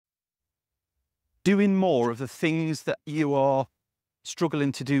Doing more of the things that you are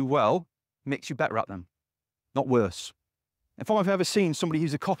struggling to do well makes you better at them, not worse. If I've ever seen somebody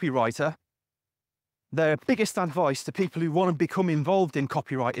who's a copywriter, their biggest advice to people who want to become involved in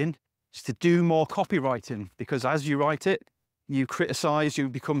copywriting is to do more copywriting, because as you write it, you criticize, you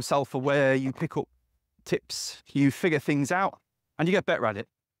become self-aware, you pick up tips, you figure things out, and you get better at it.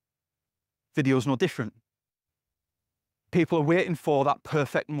 Video's no different. People are waiting for that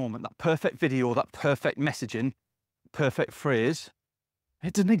perfect moment, that perfect video, that perfect messaging, perfect phrase.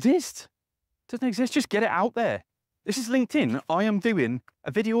 It doesn't exist. It doesn't exist. Just get it out there. This is LinkedIn. I am doing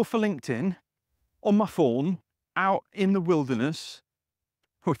a video for LinkedIn on my phone, out in the wilderness,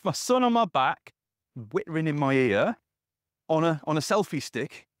 with my son on my back, whittering in my ear, on a selfie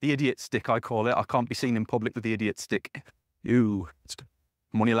stick, the idiot stick I call it. I can't be seen in public with the idiot stick. Ew.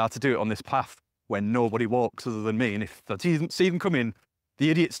 I'm only allowed to do it on this path when nobody walks other than me. And if I see them come in, the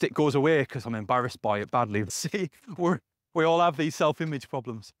idiot stick goes away because I'm embarrassed by it badly. See, we all have these self-image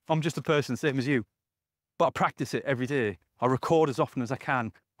problems. I'm just a person, same as you. But I practice it every day. I record as often as I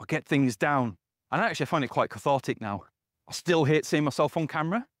can. I get things down. And actually, I find it quite cathartic now. I still hate seeing myself on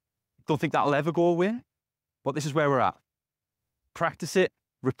camera. Don't think that'll ever go away. But this is where we're at. Practice it,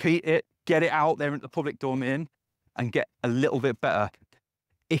 repeat it, get it out there into the public domain, and get a little bit better.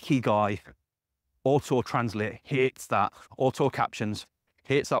 Icky guy. Auto-translate, hates that. Auto-captions,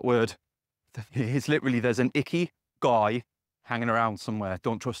 hates that word. It's literally, there's an icky guy hanging around somewhere.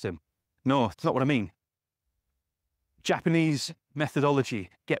 Don't trust him. No, it's not what I mean. Japanese methodology,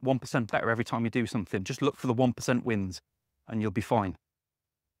 get 1% better every time you do something. Just look for the 1% wins and you'll be fine.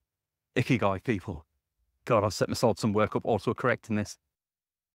 Icky guy, people. God, I've set myself some work up auto-correcting this.